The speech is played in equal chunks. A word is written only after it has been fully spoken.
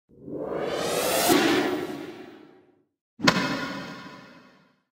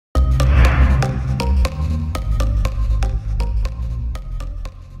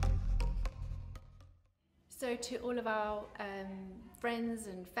all of our friends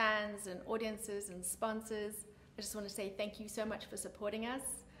and fans and audiences and sponsors. I just want to say thank you so much for supporting us.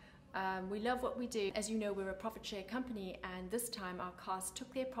 We love what we do. As you know, we're a profit share company, and this time our cast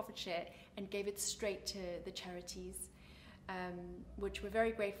took their profit share and gave it straight to the charities, which we're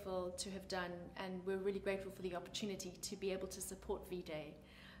very grateful to have done, and we're really grateful for the opportunity to be able to support VDAY.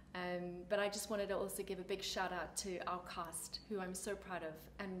 But I just wanted to also give a big shout out to our cast, who I'm so proud of,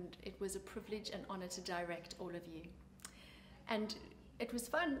 and it was a privilege and honor to direct all of you. And it was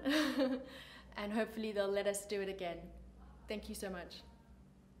fun, and hopefully they'll let us do it again. Thank you so much.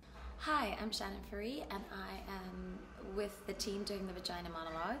 Hi, I'm Shannyn Fourie, and I am with the team doing the Vagina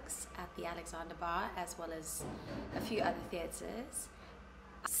Monologues at the Alexander Bar, as well as a few other theatres.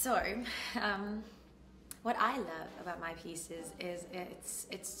 So, what I love about my pieces is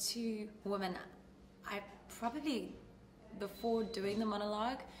it's two women. I probably, before doing the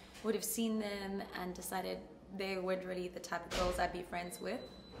monologue, would have seen them and decided they weren't really the type of girls I'd be friends with.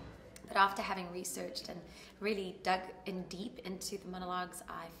 But after having researched and really dug in deep into the monologues,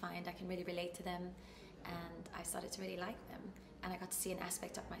 I find I can really relate to them, and I started to really like them. And I got to see an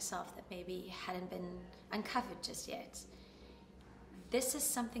aspect of myself that maybe hadn't been uncovered just yet. This is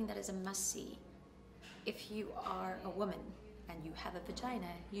something that is a must-see. If you are a woman and you have a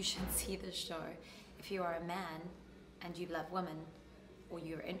vagina, you should see this show. If you are a man and you love women, or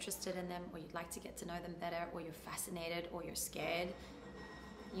you're interested in them, or you'd like to get to know them better, or you're fascinated, or you're scared,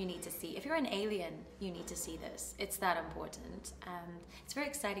 you need to see. If you're an alien, you need to see this. It's that important. And it's very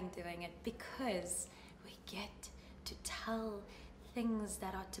exciting doing it because we get to tell things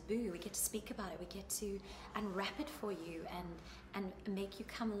that are taboo. We get to speak about it. We get to unwrap it for you and make you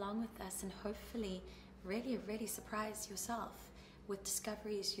come along with us, and hopefully really surprise yourself with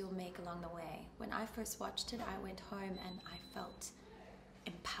discoveries you'll make along the way. When I first watched it, I went home and I felt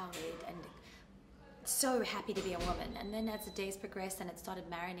empowered and so happy to be a woman. And then as the days progressed and it started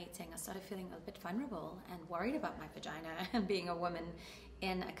marinating, I started feeling a bit vulnerable and worried about my vagina and being a woman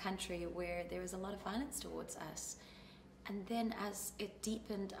in a country where there was a lot of violence towards us. And then as it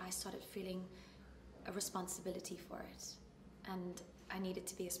deepened, I started feeling a responsibility for it, and I needed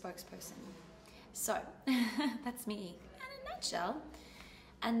to be a spokesperson. So that's me in a nutshell.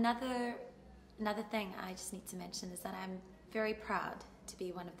 Another thing I just need to mention is that I'm very proud to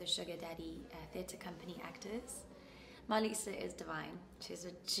be one of the Sugar Daddy theatre company actors. Marlisa is divine. She's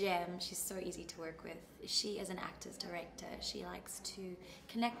a gem. She's so easy to work with. She is an actor's director. She likes to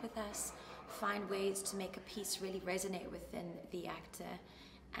connect with us, find ways to make a piece really resonate within the actor,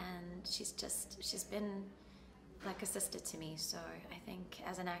 and she's been like a sister to me. So I think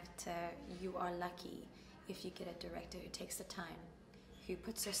as an actor, you are lucky if you get a director who takes the time, who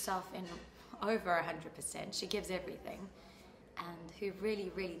puts herself in over 100%. She gives everything, and who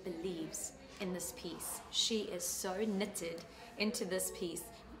really believes in this piece. She is so knitted into this piece.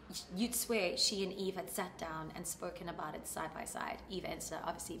 You'd swear she and Eve had sat down and spoken about it side by side. Eve Enster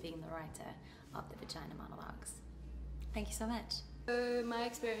obviously being the writer of the Vagina Monologues. Thank you so much. So my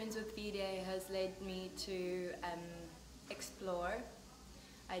experience with VDAY has led me to explore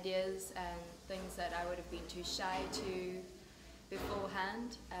ideas and things that I would have been too shy to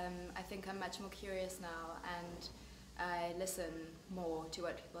beforehand. I think I'm much more curious now, and I listen more to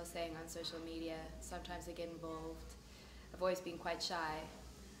what people are saying on social media. Sometimes I get involved. I've always been quite shy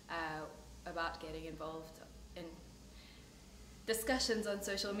about getting involved in discussions on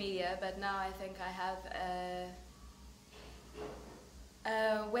social media, but now I think I have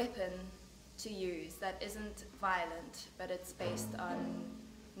a weapon to use that isn't violent, but it's based on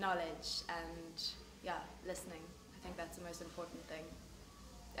knowledge and, yeah, listening. I think that's the most important thing.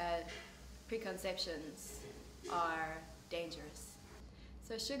 Preconceptions are dangerous.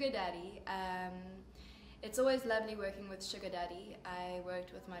 So Sugar Daddy, it's always lovely working with Sugar Daddy. I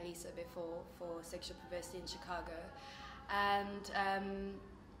worked with Marlisa before for Sexual Perversity in Chicago, and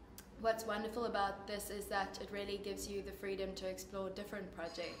what's wonderful about this is that it really gives you the freedom to explore different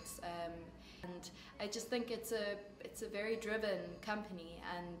projects, and I just think it's a very driven company,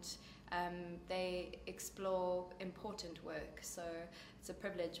 and they explore important work, so it's a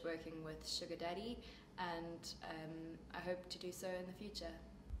privilege working with Sugar Daddy, and I hope to do so in the future.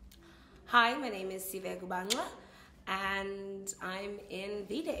 Hi, my name is Sive Gubangxa, and I'm in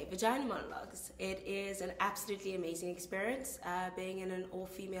VDAY, Vagina Monologues. It is an absolutely amazing experience being in an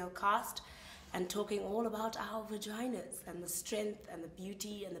all-female cast and talking all about our vaginas and the strength and the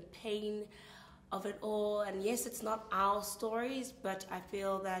beauty and the pain of it all. And yes, it's not our stories, but I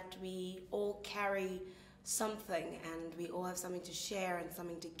feel that we all carry something, and we all have something to share and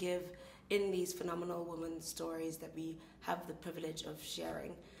something to give in these phenomenal women's stories that we have the privilege of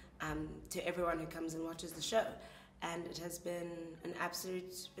sharing to everyone who comes and watches the show. and it has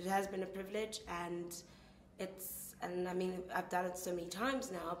been a privilege, and I mean, I've done it so many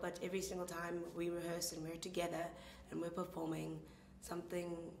times now, but every single time we rehearse and we're together and we're performing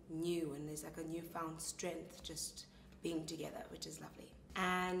something new, and there's like a newfound strength just being together, which is lovely.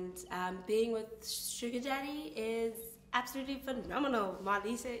 And being with Sugar Daddy is absolutely phenomenal.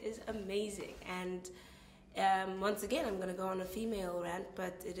 Marlisa is amazing, and once again, I'm going to go on a female rant,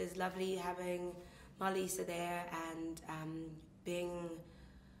 but it is lovely having Marlisa there and being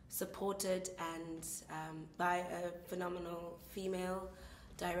supported and by a phenomenal female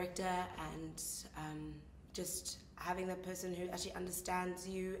director, and just having that person who actually understands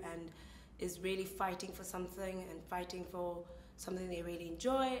you and is really fighting for something and fighting for something they really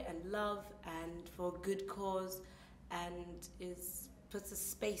enjoy and love and for a good cause, and puts a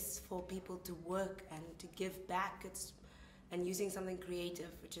space for people to work and to give back. And using something creative,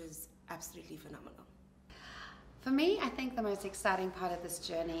 which is absolutely phenomenal. For me, I think the most exciting part of this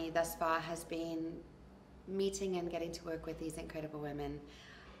journey thus far has been meeting and getting to work with these incredible women.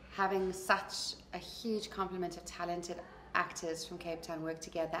 Having such a huge complement of talented actors from Cape Town work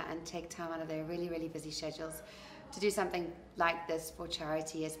together and take time out of their really, really busy schedules to do something like this for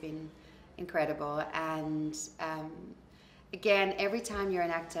charity has been incredible. And again, every time you're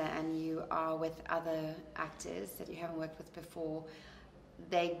an actor and you are with other actors that you haven't worked with before,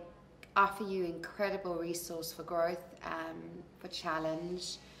 they offer you incredible resource for growth, for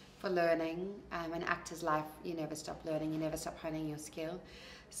challenge, for learning. An actor's life, you never stop learning, you never stop honing your skill.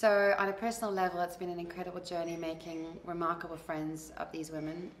 So on a personal level, it's been an incredible journey making remarkable friends of these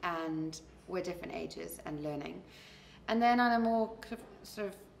women, and we're different ages and learning. And then on a more sort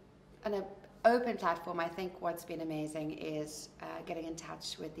of on an open platform, I think what's been amazing is getting in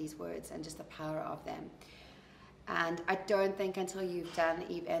touch with these words and just the power of them. And I don't think until you've done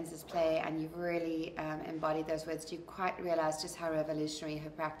Eve Ens's play and you've really embodied those words, do you quite realize just how revolutionary her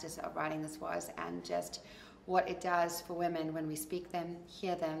practice of writing this was, and just what it does for women when we speak them,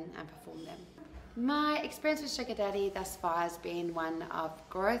 hear them, and perform them. My experience with Sugar Daddy thus far has been one of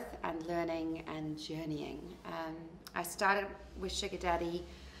growth and learning and journeying. I started with Sugar Daddy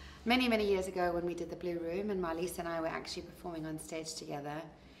many, many years ago when we did the Blue Room, and Marlisa and I were actually performing on stage together.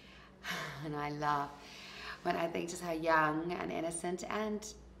 And I laugh when I think just how young and innocent and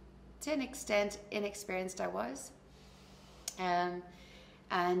to an extent inexperienced I was.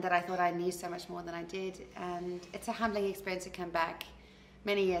 And that I thought I knew so much more than I did. And it's a humbling experience to come back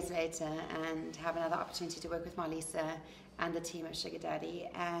many years later and have another opportunity to work with Marlisa and the team of Sugar Daddy.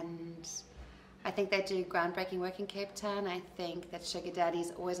 And I think they do groundbreaking work in Cape Town. I think that Sugar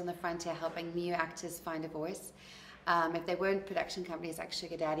Daddy's always on the frontier helping new actors find a voice. If there weren't production companies like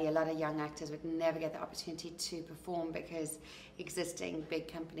Sugar Daddy, a lot of young actors would never get the opportunity to perform because existing big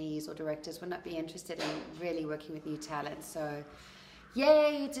companies or directors would not be interested in really working with new talent. So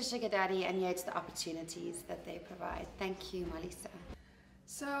yay to Sugar Daddy, and yay to the opportunities that they provide. Thank you, Marlisa.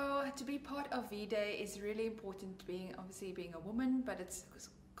 So to be part of VDAY is really important, obviously being a woman, but it's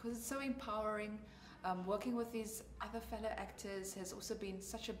because it's so empowering. Working with these other fellow actors has also been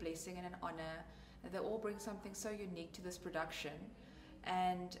such a blessing and an honor. They all bring something so unique to this production,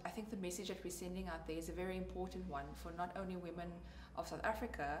 and I think the message that we're sending out there is a very important one for not only women of South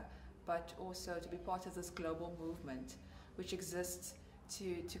Africa, but also to be part of this global movement which exists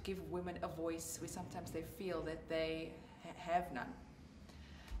to give women a voice where sometimes they feel that they have none.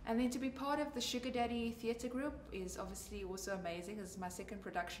 And then to be part of the Sugar Daddy theatre group is obviously also amazing. This is my second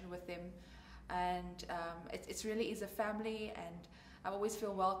production with them, and it really is a family, and I always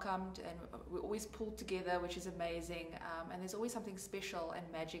feel welcomed, and we always pull together, which is amazing. And there's always something special and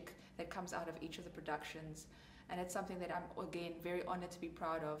magic that comes out of each of the productions. And it's something that I'm, again, very honored to be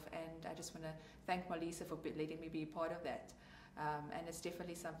proud of. And I just want to thank Marlisa for letting me be part of that. And it's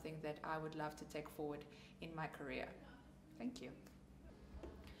definitely something that I would love to take forward in my career. Thank you.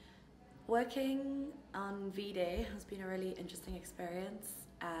 Working on VDAY has been a really interesting experience,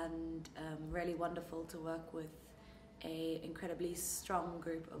 and really wonderful to work with an incredibly strong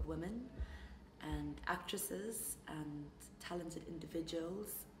group of women and actresses and talented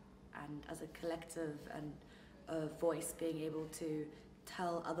individuals, and as a collective and a voice, being able to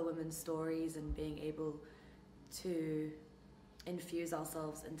tell other women's stories and being able to infuse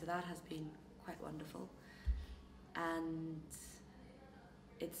ourselves into that has been quite wonderful. And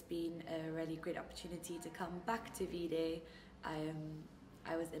it's been a really great opportunity to come back to VDAY.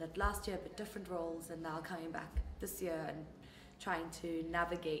 I was in it last year, but different roles, and now coming back this year and trying to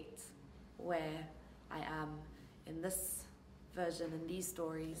navigate where I am in this version and these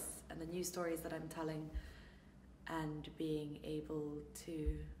stories and the new stories that I'm telling, and being able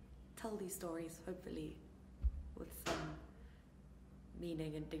to tell these stories hopefully with some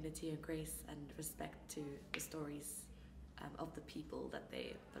meaning and dignity and grace and respect to the stories of the people that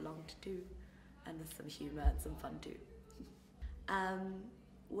they belonged to, and with some humour and some fun too.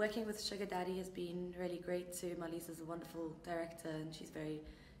 Working with Sugar Daddy has been really great too. Marlisa's a wonderful director and she's very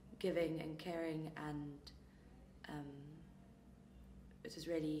giving and caring, and it was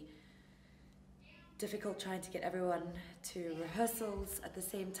really difficult trying to get everyone to rehearsals at the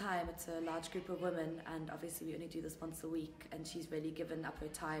same time. It's a large group of women and obviously we only do this once a week, and she's really given up her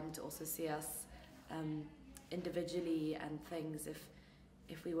time to also see us individually and things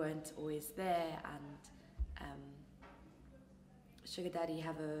if we weren't always there. And Sugar Daddy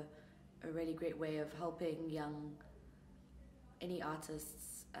have a really great way of helping any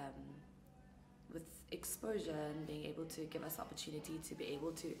artists with exposure and being able to give us opportunity to be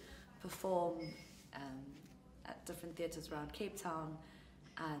able to perform at different theatres around Cape Town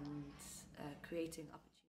and creating opportunities.